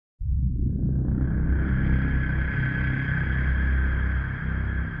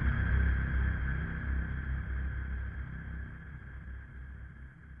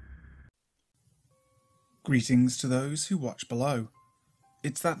Greetings to those who watch below.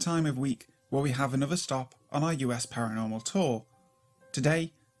 It's that time of week where we have another stop on our US Paranormal tour.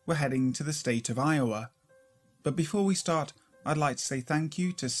 Today, we're heading to the state of Iowa. But before we start, I'd like to say thank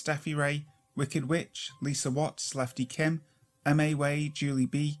you to Steffi Ray, Wicked Witch, Lisa Watts, Lefty Kim, M.A. Way, Julie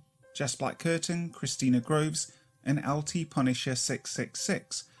B, Jess Black Curtain, Christina Groves, and LT Punisher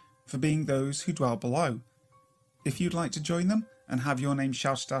 666 for being those who dwell below. If you'd like to join them and have your name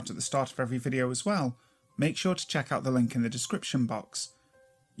shouted out at the start of every video as well, make sure to check out the link in the description box.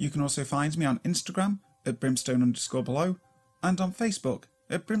 You can also find me on Instagram at brimstone_below and on Facebook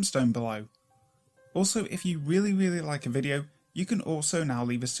at brimstonebelow. Also, if you really like a video, you can also now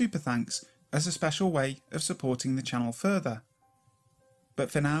leave a super thanks as a special way of supporting the channel further. But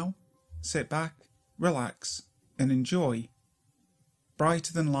for now, sit back, relax, and enjoy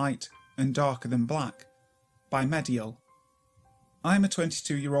Brighter Than Light and Darker Than Black by Medial. I am a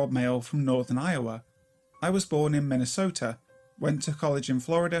 22-year-old male from northern Iowa. I was born in Minnesota, went to college in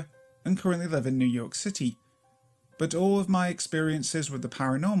Florida, and currently live in New York City. But all of my experiences with the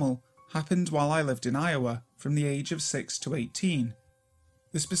paranormal happened while I lived in Iowa from the age of 6 to 18.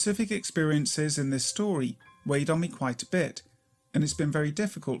 The specific experiences in this story weighed on me quite a bit, and it's been very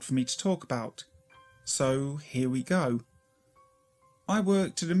difficult for me to talk about. So here we go. I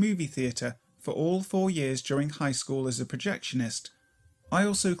worked at a movie theatre for all 4 years during high school as a projectionist. I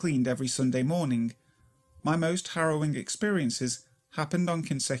also cleaned every Sunday morning. My most harrowing experiences happened on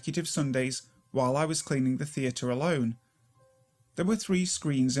consecutive Sundays while I was cleaning the theatre alone. There were 3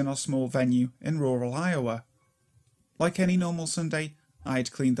 screens in our small venue in rural Iowa. Like any normal Sunday, I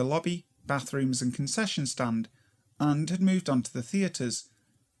had cleaned the lobby, bathrooms and concession stand, and had moved on to the theatres.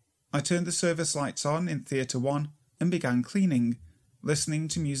 I turned the service lights on in Theatre 1 and began cleaning, listening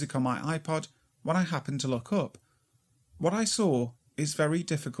to music on my iPod when I happened to look up. What I saw is very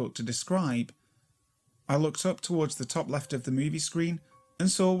difficult to describe. I looked up towards the top left of the movie screen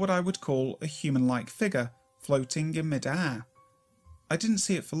and saw what I would call a human-like figure floating in mid-air. I didn't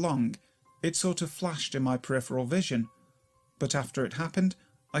see it for long. It sort of flashed in my peripheral vision, but after it happened,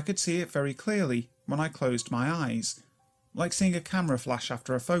 I could see it very clearly when I closed my eyes, like seeing a camera flash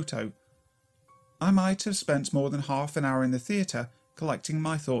after a photo. I might have spent more than half an hour in the theatre collecting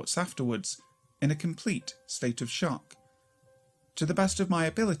my thoughts afterwards, in a complete state of shock. To the best of my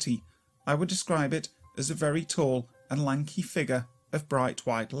ability, I would describe it as a very tall and lanky figure of bright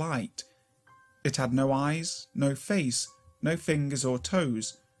white light. It had no eyes, no face, no fingers or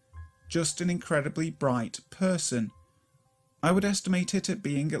toes, just an incredibly bright person. I would estimate it at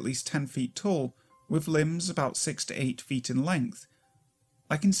being at least 10 feet tall, with limbs about 6 to 8 feet in length.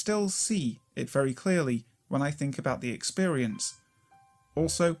 I can still see it very clearly when I think about the experience.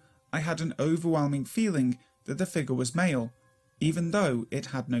 Also, I had an overwhelming feeling that the figure was male, even though it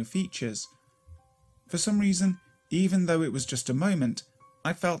had no features. For some reason, even though it was just a moment,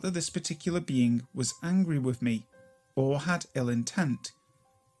 I felt that this particular being was angry with me, or had ill intent.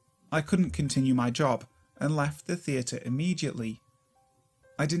 I couldn't continue my job and left the theatre immediately.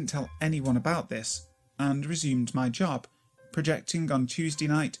 I didn't tell anyone about this, and resumed my job, projecting on Tuesday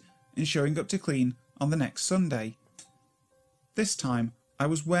night and showing up to clean on the next Sunday. This time, I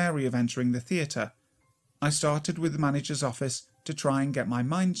was wary of entering the theatre. I started with the manager's office to try and get my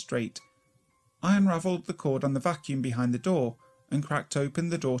mind straight. I unravelled the cord on the vacuum behind the door and cracked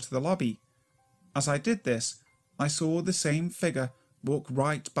open the door to the lobby. As I did this, I saw the same figure walk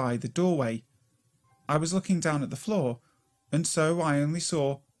right by the doorway. I was looking down at the floor, and so I only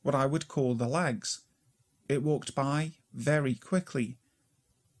saw what I would call the legs. It walked by very quickly.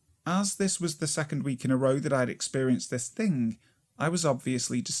 As this was the second week in a row that I had experienced this thing, I was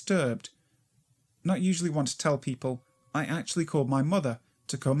obviously disturbed. Not usually one to tell people, I actually called my mother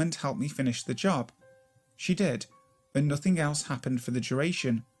to come and help me finish the job. She did, and nothing else happened for the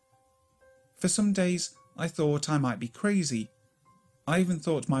duration. For some days, I thought I might be crazy. I even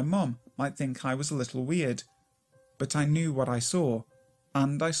thought my mum might think I was a little weird. But I knew what I saw,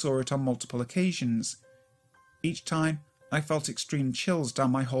 and I saw it on multiple occasions. Each time, I felt extreme chills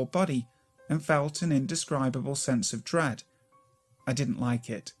down my whole body and felt an indescribable sense of dread. I didn't like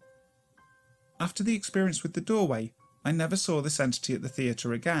it. After the experience with the doorway, I never saw this entity at the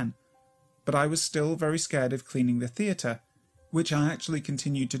theatre again, but I was still very scared of cleaning the theatre, which I actually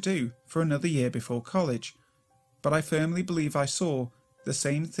continued to do for another year before college, but I firmly believe I saw the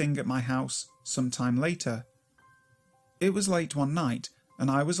same thing at my house sometime later. It was late one night,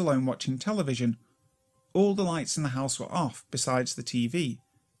 and I was alone watching television. All the lights in the house were off besides the TV,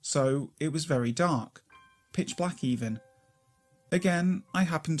 so it was very dark, pitch black even. Again, I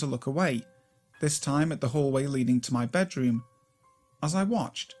happened to look away, this time at the hallway leading to my bedroom. As I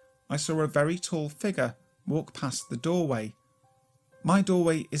watched, I saw a very tall figure walk past the doorway. My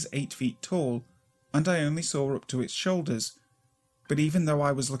doorway is 8 feet tall, and I only saw up to its shoulders, but even though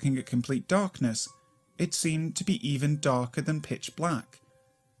I was looking at complete darkness, it seemed to be even darker than pitch black.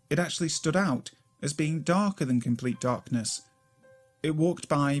 It actually stood out as being darker than complete darkness. It walked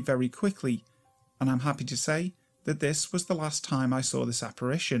by very quickly, and I'm happy to say that this was the last time I saw this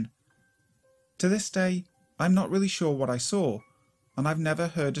apparition. To this day, I'm not really sure what I saw, and I've never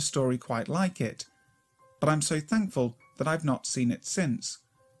heard a story quite like it, but I'm so thankful that I've not seen it since.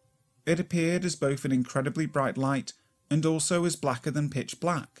 It appeared as both an incredibly bright light and also as blacker than pitch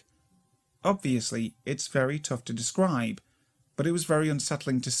black. Obviously, it's very tough to describe, but it was very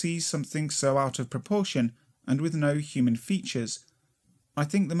unsettling to see something so out of proportion and with no human features. I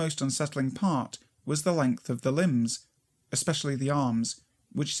think the most unsettling part was the length of the limbs, especially the arms,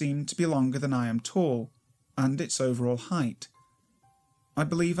 which seemed to be longer than I am tall, and its overall height. I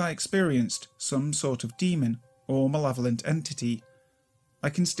believe I experienced some sort of demon or malevolent entity. I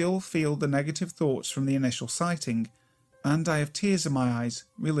can still feel the negative thoughts from the initial sighting, and I have tears in my eyes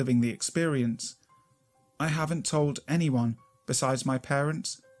reliving the experience. I haven't told anyone besides my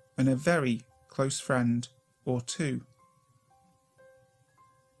parents and a very close friend or two.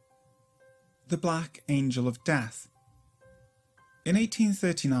 The Black Angel of Death. In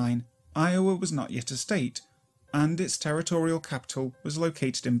 1839, Iowa was not yet a state, and its territorial capital was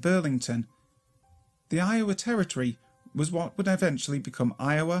located in Burlington. The Iowa Territory was what would eventually become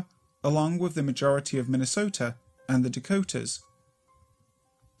Iowa, along with the majority of Minnesota and the Dakotas.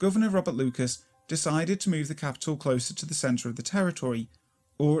 Governor Robert Lucas decided to move the capital closer to the centre of the territory,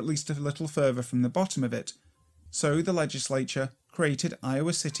 or at least a little further from the bottom of it, so the legislature created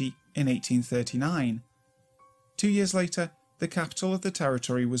Iowa City in 1839. 2 years later, the capital of the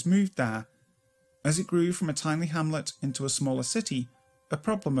territory was moved there. As it grew from a tiny hamlet into a smaller city, a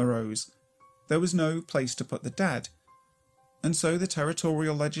problem arose. There was no place to put the dead, and so the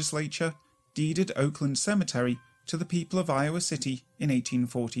territorial legislature deeded Oakland Cemetery to the people of Iowa City in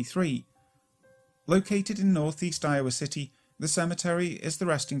 1843. Located in northeast Iowa City, the cemetery is the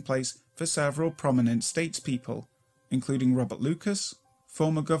resting place for several prominent statespeople, including Robert Lucas,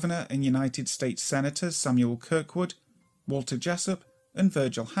 former governor and United States Senators Samuel Kirkwood, Walter Jessup, and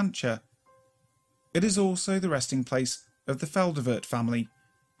Virgil Hancher. It is also the resting place of the Feldovert family,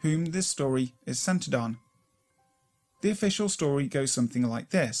 whom this story is centered on. The official story goes something like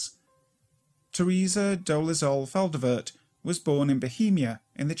this. Teresa Dolezal Feldovert was born in Bohemia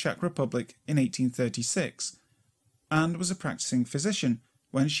in the Czech Republic in 1836, and was a practicing physician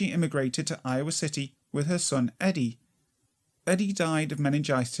when she immigrated to Iowa City with her son Eddie. Eddie died of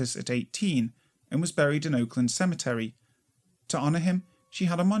meningitis at 18 and was buried in Oakland Cemetery. To honour him, she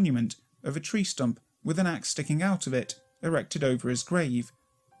had a monument of a tree stump with an axe sticking out of it erected over his grave.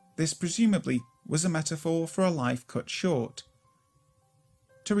 This presumably was a metaphor for a life cut short.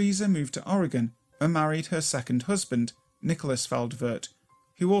 Teresa moved to Oregon and married her second husband, Nicholas Feldovert,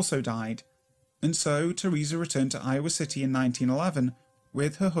 who also died, and so Teresa returned to Iowa City in 1911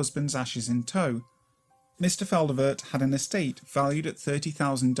 with her husband's ashes in tow. Mr. Feldovert had an estate valued at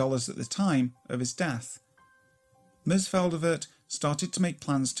 $30,000 at the time of his death. Ms. Feldovert started to make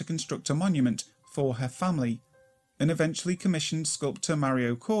plans to construct a monument for her family, and eventually commissioned sculptor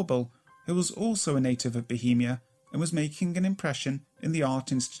Mario Korbel, who was also a native of Bohemia and was making an impression in the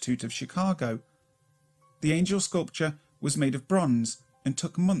Art Institute of Chicago. The angel sculpture was made of bronze and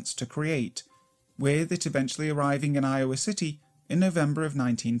took months to create, with it eventually arriving in Iowa City in November of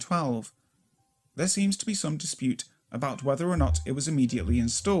 1912. There seems to be some dispute about whether or not it was immediately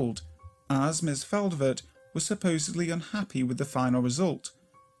installed, as Ms. Feldovert was supposedly unhappy with the final result,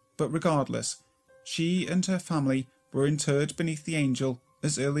 but regardless, she and her family were interred beneath the angel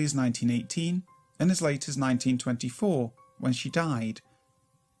as early as 1918 and as late as 1924, when she died.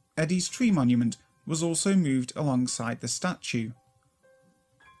 Eddie's tree monument was also moved alongside the statue.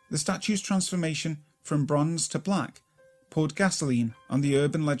 The statue's transformation from bronze to black poured gasoline on the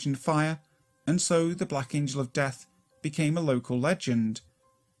urban legend fire, and so the Black Angel of Death became a local legend.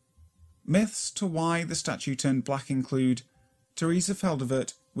 Myths to why the statue turned black include: Teresa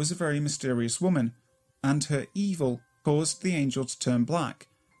Feldovert was a very mysterious woman, and her evil caused the angel to turn black,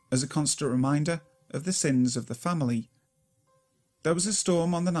 as a constant reminder of the sins of the family. There was a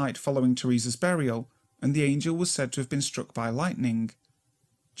storm on the night following Teresa's burial, and the angel was said to have been struck by lightning.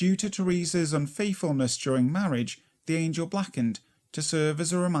 Due to Teresa's unfaithfulness during marriage, the angel blackened to serve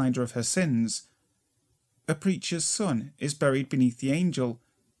as a reminder of her sins. A preacher's son is buried beneath the angel,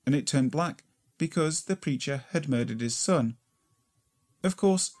 and it turned black because the preacher had murdered his son. Of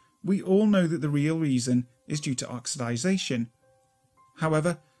course, we all know that the real reason is due to oxidization.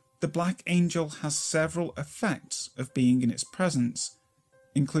 However, The Black Angel has several effects of being in its presence,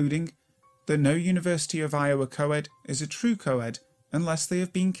 including that no University of Iowa co-ed is a true co-ed unless they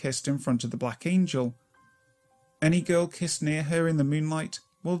have been kissed in front of the Black Angel. Any girl kissed near her in the moonlight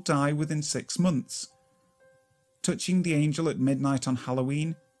will die within 6 months. Touching the angel at midnight on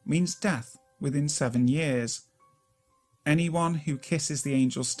Halloween means death within 7 years. Anyone who kisses the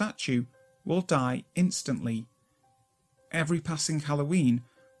angel statue will die instantly. Every passing Halloween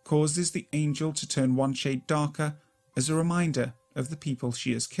causes the angel to turn one shade darker as a reminder of the people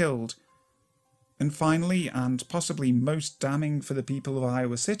she has killed. And finally, and possibly most damning for the people of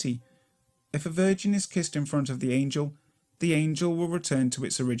Iowa City, if a virgin is kissed in front of the angel will return to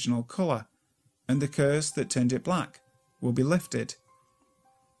its original colour, and the curse that turned it black will be lifted.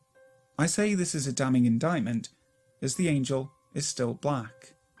 I say this is a damning indictment, as the angel is still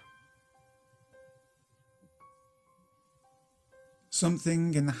black.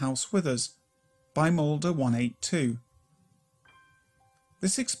 Something in the House with Us by Mulder 182.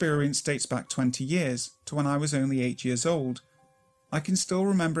 This experience dates back 20 years to when I was only 8 years old. I can still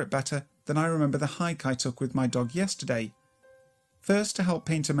remember it better than I remember the hike I took with my dog yesterday. First, to help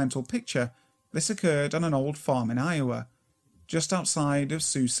paint a mental picture, this occurred on an old farm in Iowa, just outside of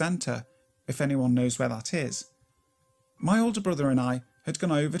Sioux Center, if anyone knows where that is. My older brother and I had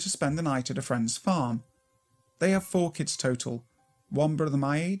gone over to spend the night at a friend's farm. They have 4 kids total, 1 brother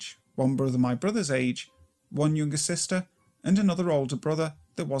my age, 1 brother my brother's age, 1 younger sister, and another older brother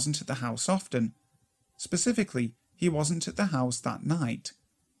that wasn't at the house often. Specifically, he wasn't at the house that night.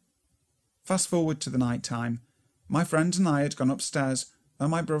 Fast forward to the night time. My friend and I had gone upstairs,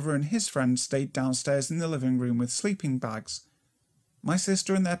 and my brother and his friend stayed downstairs in the living room with sleeping bags. My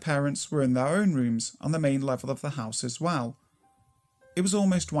sister and their parents were in their own rooms on the main level of the house as well. It was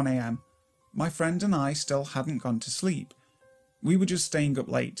almost 1 a.m. My friend and I still hadn't gone to sleep. We were just staying up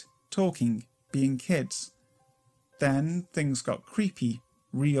late, talking, being kids. Then things got creepy,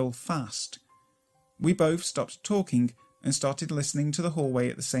 real fast. We both stopped talking and started listening to the hallway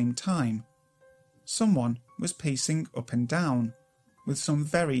at the same time. Someone was pacing up and down, with some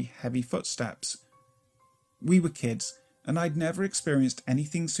very heavy footsteps. We were kids, and I'd never experienced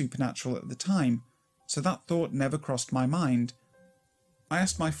anything supernatural at the time, so that thought never crossed my mind. I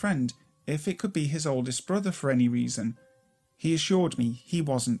asked my friend if it could be his oldest brother for any reason. He assured me he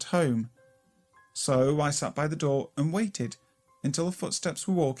wasn't home. So I sat by the door and waited until the footsteps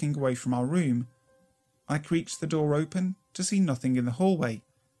were walking away from our room. I creaked the door open to see nothing in the hallway.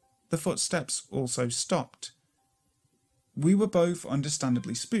 The footsteps also stopped. We were both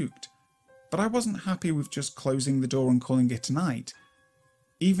understandably spooked, but I wasn't happy with just closing the door and calling it a night.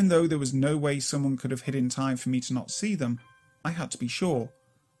 Even though there was no way someone could have hid in time for me to not see them, I had to be sure.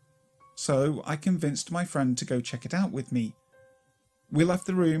 So I convinced my friend to go check it out with me. We left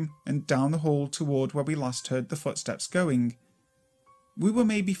the room and down the hall toward where we last heard the footsteps going. We were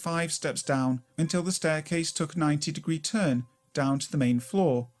maybe 5 steps down until the staircase took a 90-degree turn down to the main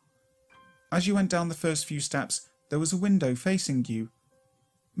floor. As you went down the first few steps, there was a window facing you.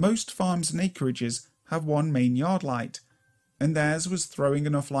 Most farms and acreages have one main yard light, and theirs was throwing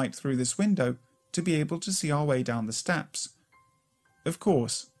enough light through this window to be able to see our way down the steps. Of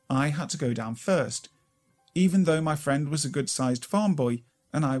course, I had to go down first, even though my friend was a good-sized farm boy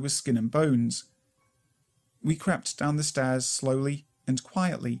and I was skin and bones. We crept down the stairs slowly and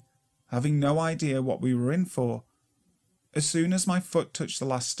quietly, having no idea what we were in for. As soon as my foot touched the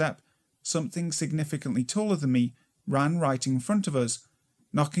last step, something significantly taller than me ran right in front of us,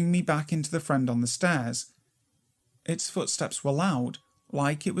 knocking me back into the friend on the stairs. Its footsteps were loud,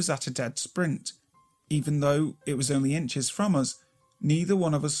 like it was at a dead sprint. Even though it was only inches from us, neither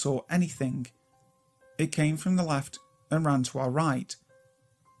one of us saw anything. It came from the left and ran to our right.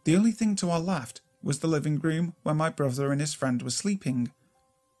 The only thing to our left was the living room where my brother and his friend were sleeping.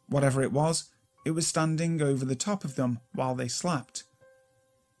 Whatever it was standing over the top of them while they slept.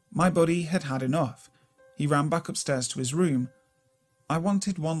 My buddy had had enough. He ran back upstairs to his room. I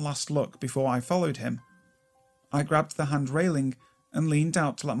wanted one last look before I followed him. I grabbed the hand railing and leaned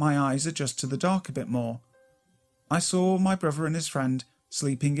out to let my eyes adjust to the dark a bit more. I saw my brother and his friend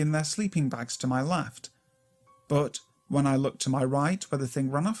sleeping in their sleeping bags to my left. But when I looked to my right where the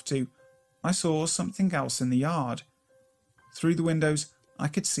thing ran off to, I saw something else in the yard. Through the windows, I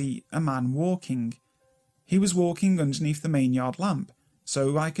could see a man walking. He was walking underneath the main yard lamp,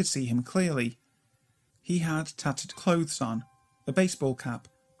 so I could see him clearly. He had tattered clothes on, a baseball cap,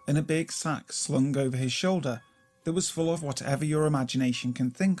 and a big sack slung over his shoulder that was full of whatever your imagination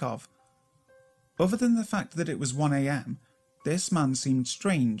can think of. Other than the fact that it was 1 a.m, this man seemed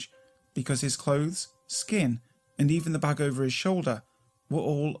strange, because his clothes, skin, and even the bag over his shoulder were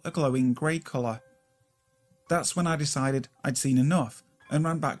all a glowing grey colour. That's when I decided I'd seen enough and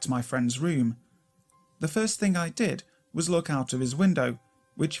ran back to my friend's room. The first thing I did was look out of his window,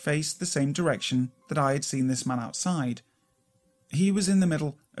 which faced the same direction that I had seen this man outside. He was in the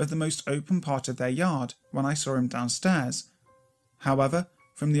middle of the most open part of their yard when I saw him downstairs. However,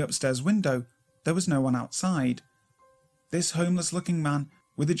 from the upstairs window, there was no one outside. This homeless-looking man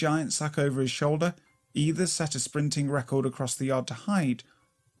with a giant sack over his shoulder either set a sprinting record across the yard to hide,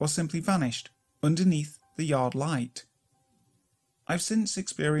 or simply vanished underneath the yard light. I've since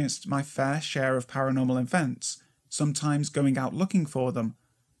experienced my fair share of paranormal events, sometimes going out looking for them,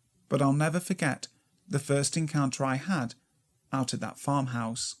 but I'll never forget the first encounter I had out at that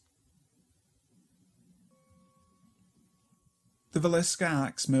farmhouse. The Villisca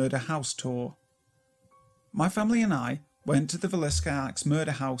Axe Murder House Tour. My family and I went to the Villisca Axe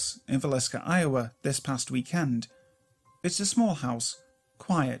Murder House in Villisca, Iowa this past weekend. It's a small house,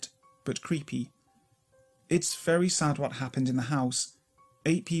 quiet but creepy. It's very sad what happened in the house.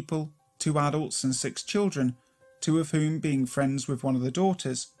 8 people, 2 adults and 6 children, 2 of whom being friends with one of the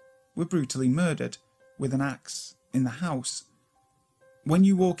daughters, were brutally murdered with an axe in the house. When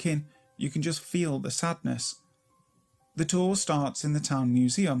you walk in, you can just feel the sadness. The tour starts in the town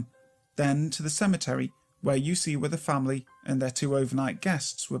museum, then to the cemetery where you see where the family and their 2 overnight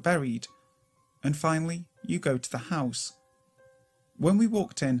guests were buried, and finally you go to the house. When we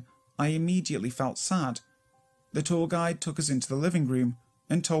walked in, I immediately felt sad. The tour guide took us into the living room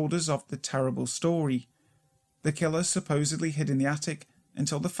and told us of the terrible story. The killer supposedly hid in the attic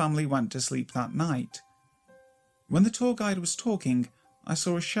until the family went to sleep that night. When the tour guide was talking, I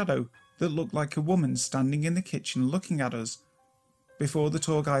saw a shadow that looked like a woman standing in the kitchen looking at us. Before the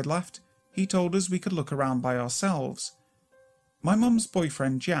tour guide left, he told us we could look around by ourselves. My mum's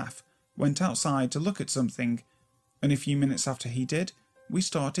boyfriend Jeff went outside to look at something, and a few minutes after he did, we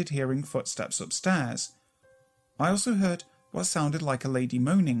started hearing footsteps upstairs. I also heard what sounded like a lady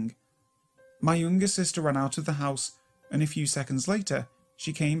moaning. My younger sister ran out of the house, and a few seconds later,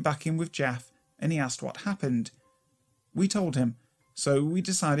 she came back in with Jeff, and he asked what happened. We told him, so we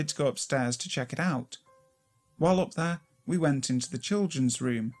decided to go upstairs to check it out. While up there, we went into the children's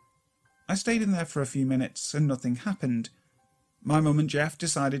room. I stayed in there for a few minutes and nothing happened. My mum and Jeff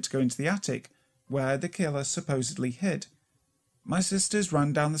decided to go into the attic, where the killer supposedly hid. My sisters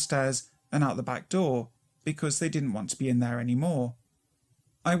ran down the stairs and out the back door, because they didn't want to be in there anymore.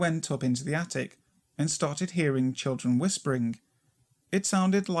 I went up into the attic and started hearing children whispering. It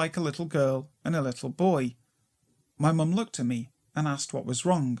sounded like a little girl and a little boy. My mum looked at me and asked what was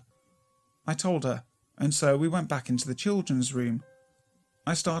wrong. I told her, and so we went back into the children's room.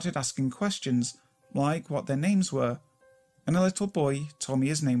 I started asking questions, like what their names were, and a little boy told me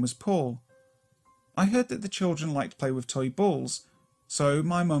his name was Paul. I heard that the children liked to play with toy balls, so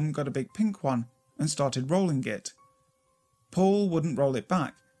my mum got a big pink one and started rolling it. Paul wouldn't roll it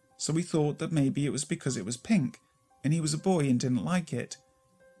back, so we thought that maybe it was because it was pink, and he was a boy and didn't like it.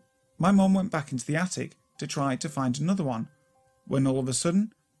 My mum went back into the attic to try to find another one, when all of a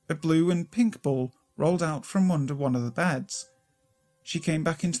sudden, a blue and pink ball rolled out from under one of the beds. She came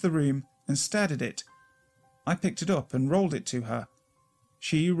back into the room and stared at it. I picked it up and rolled it to her.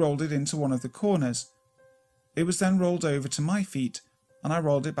 She rolled it into one of the corners. It was then rolled over to my feet, and I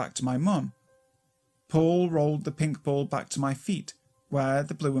rolled it back to my mum. Paul rolled the pink ball back to my feet, where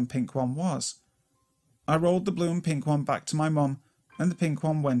the blue and pink one was. I rolled the blue and pink one back to my mum, and the pink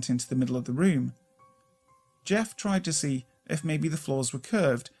one went into the middle of the room. Jeff tried to see if maybe the floors were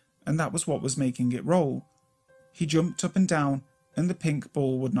curved, and that was what was making it roll. He jumped up and down, and the pink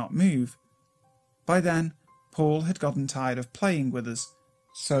ball would not move. By then, Paul had gotten tired of playing with us,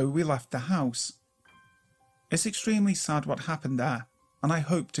 so we left the house. It's extremely sad what happened there, and I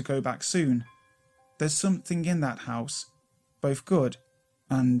hope to go back soon. There's something in that house, both good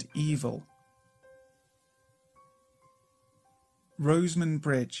and evil. Roseman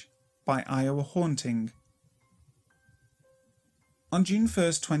Bridge by Iowa Haunting. On June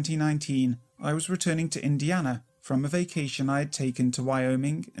 1st, 2019, I was returning to Indiana from a vacation I had taken to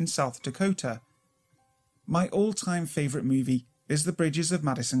Wyoming and South Dakota. My all-time favourite movie is The Bridges of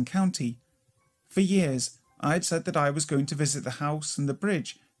Madison County. For years, I had said that I was going to visit the house and the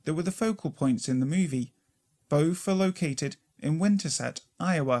bridge that were the focal points in the movie. Both are located in Winterset,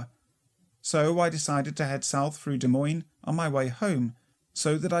 Iowa. So I decided to head south through Des Moines on my way home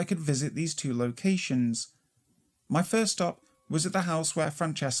so that I could visit these 2 locations. My first stop was at the house where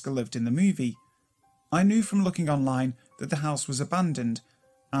Francesca lived in the movie. I knew from looking online that the house was abandoned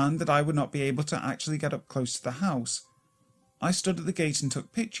and that I would not be able to actually get up close to the house. I stood at the gate and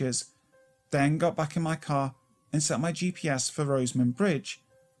took pictures, then got back in my car and set my GPS for Roseman Bridge.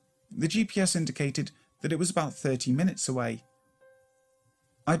 The GPS indicated that it was about 30 minutes away.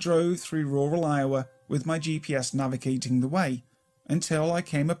 I drove through rural Iowa with my GPS navigating the way until I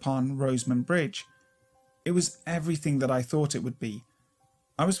came upon Roseman Bridge. It was everything that I thought it would be.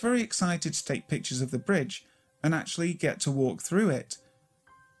 I was very excited to take pictures of the bridge and actually get to walk through it.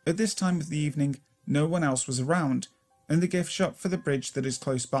 At this time of the evening, no one else was around, and the gift shop for the bridge that is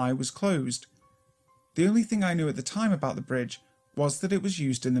close by was closed. The only thing I knew at the time about the bridge was that it was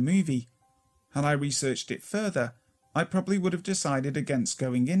used in the movie. Had I researched it further, I probably would have decided against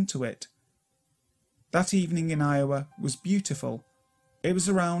going into it. That evening in Iowa was beautiful. It was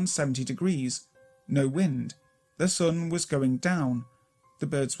around 70 degrees, no wind, the sun was going down, the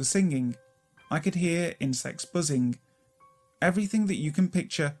birds were singing, I could hear insects buzzing. Everything that you can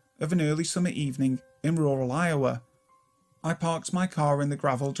picture of an early summer evening in rural Iowa. I parked my car in the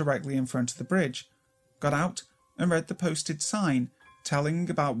gravel directly in front of the bridge, got out and read the posted sign telling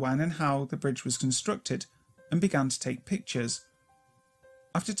about when and how the bridge was constructed, and began to take pictures.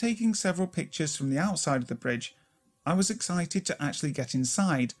 After taking several pictures from the outside of the bridge, I was excited to actually get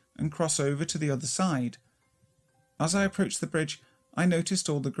inside and cross over to the other side. As I approached the bridge, I noticed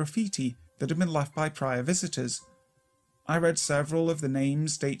all the graffiti that had been left by prior visitors. I read several of the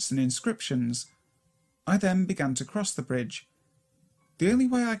names, dates and inscriptions. I then began to cross the bridge. The only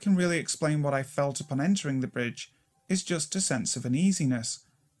way I can really explain what I felt upon entering the bridge is just a sense of uneasiness.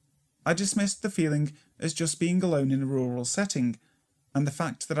 I dismissed the feeling as just being alone in a rural setting, and the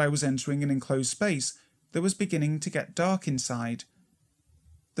fact that I was entering an enclosed space that was beginning to get dark inside.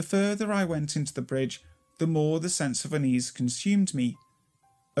 The further I went into the bridge, the more the sense of unease consumed me.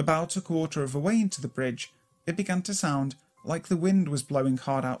 About a quarter of a way into the bridge, it began to sound like the wind was blowing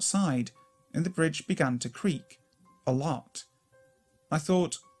hard outside, and the bridge began to creak. A lot. I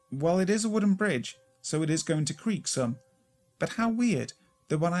thought, well, it is a wooden bridge, so it is going to creak some. But how weird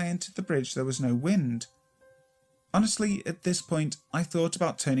that when I entered the bridge there was no wind. Honestly, at this point, I thought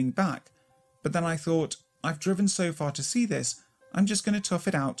about turning back, but then I thought, I've driven so far to see this, I'm just going to tough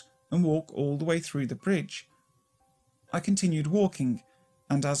it out and walk all the way through the bridge. I continued walking,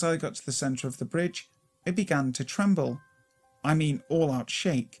 and as I got to the centre of the bridge, it began to tremble. I mean, all out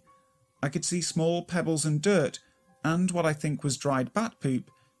shake. I could see small pebbles and dirt, and what I think was dried bat poop,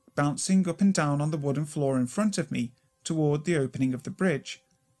 bouncing up and down on the wooden floor in front of me, toward the opening of the bridge.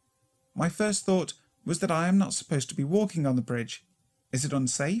 My first thought was that I am not supposed to be walking on the bridge. Is it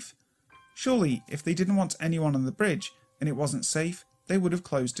unsafe? Surely, if they didn't want anyone on the bridge and it wasn't safe, they would have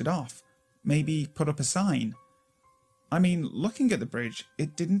closed it off. Maybe put up a sign. I mean, looking at the bridge,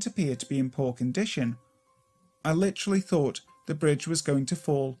 it didn't appear to be in poor condition. I literally thought the bridge was going to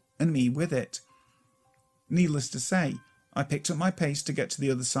fall and me with it. Needless to say, I picked up my pace to get to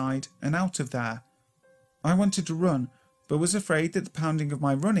the other side and out of there. I wanted to run, but was afraid that the pounding of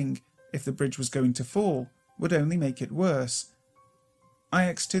my running, if the bridge was going to fall, would only make it worse. I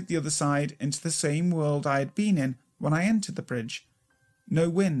exited the other side into the same world I had been in when I entered the bridge. No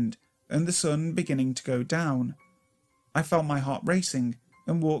wind, and the sun beginning to go down. I felt my heart racing,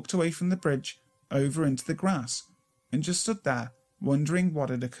 and walked away from the bridge, over into the grass, and just stood there, wondering what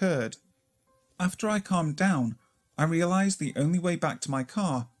had occurred. After I calmed down, I realised the only way back to my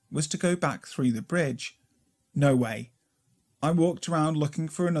car was to go back through the bridge. No way. I walked around looking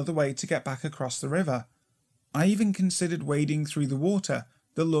for another way to get back across the river. I even considered wading through the water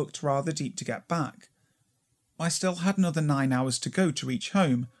that looked rather deep to get back. I still had another 9 hours to go to reach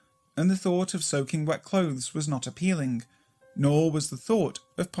home, and the thought of soaking wet clothes was not appealing, nor was the thought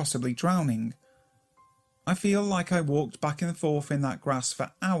of possibly drowning. I feel like I walked back and forth in that grass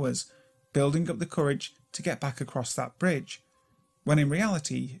for hours, building up the courage to get back across that bridge, when in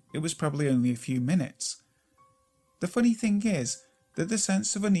reality it was probably only a few minutes. The funny thing is that the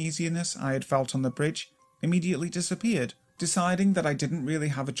sense of uneasiness I had felt on the bridge immediately disappeared. Deciding that I didn't really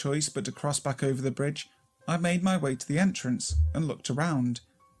have a choice but to cross back over the bridge, I made my way to the entrance and looked around.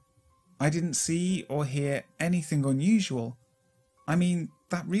 I didn't see or hear anything unusual. I mean,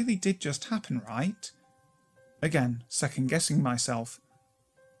 that really did just happen, right? Again, second-guessing myself.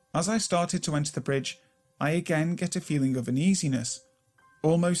 As I started to enter the bridge, I again get a feeling of uneasiness,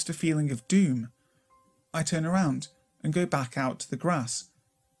 almost a feeling of doom. I turn around and go back out to the grass.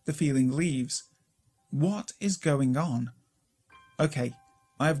 The feeling leaves. What is going on? Okay,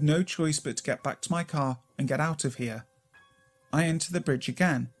 I have no choice but to get back to my car and get out of here. I enter the bridge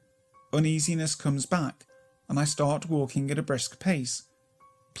again. Uneasiness comes back, and I start walking at a brisk pace.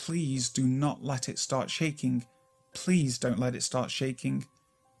 Please do not let it start shaking. Please don't let it start shaking.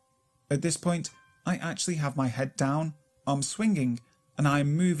 At this point, I actually have my head down, arms swinging, and I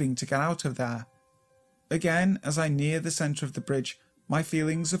am moving to get out of there. Again, as I near the centre of the bridge, my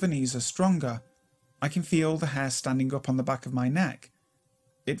feelings of unease are stronger. I can feel the hair standing up on the back of my neck.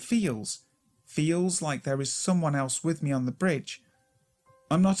 It feels like there is someone else with me on the bridge.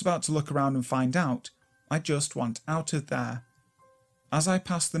 I'm not about to look around and find out. I just want out of there. As I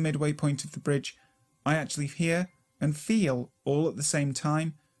pass the midway point of the bridge, I actually hear and feel all at the same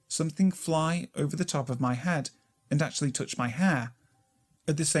time something fly over the top of my head and actually touch my hair.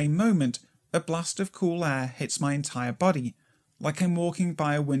 At the same moment, a blast of cool air hits my entire body, like I'm walking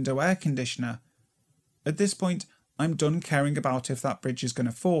by a window air conditioner. At this point, I'm done caring about if that bridge is going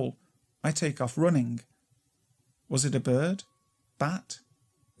to fall. I take off running. Was it a bird? Bat?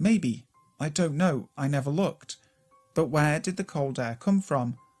 Maybe. I don't know. I never looked. But where did the cold air come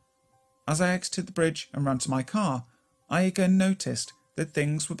from? As I exited the bridge and ran to my car, I again noticed that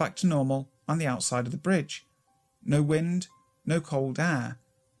things were back to normal on the outside of the bridge. No wind, no cold air.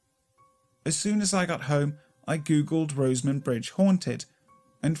 As soon as I got home, I googled Roseman Bridge haunted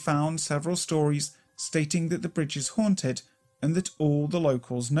and found several stories stating that the bridge is haunted and that all the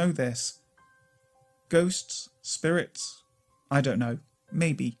locals know this. Ghosts? Spirits? I don't know.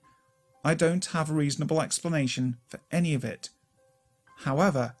 Maybe. I don't have a reasonable explanation for any of it.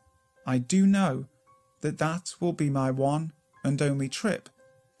 However, I do know that that will be my one and only trip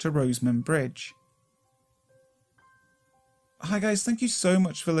to Roseman Bridge. Hi guys, thank you so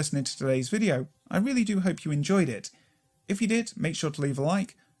much for listening to today's video. I really do hope you enjoyed it. If you did, make sure to leave a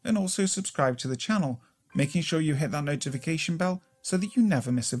like and also subscribe to the channel, making sure you hit that notification bell so that you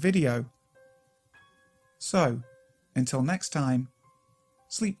never miss a video. So, until next time,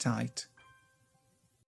 sleep tight.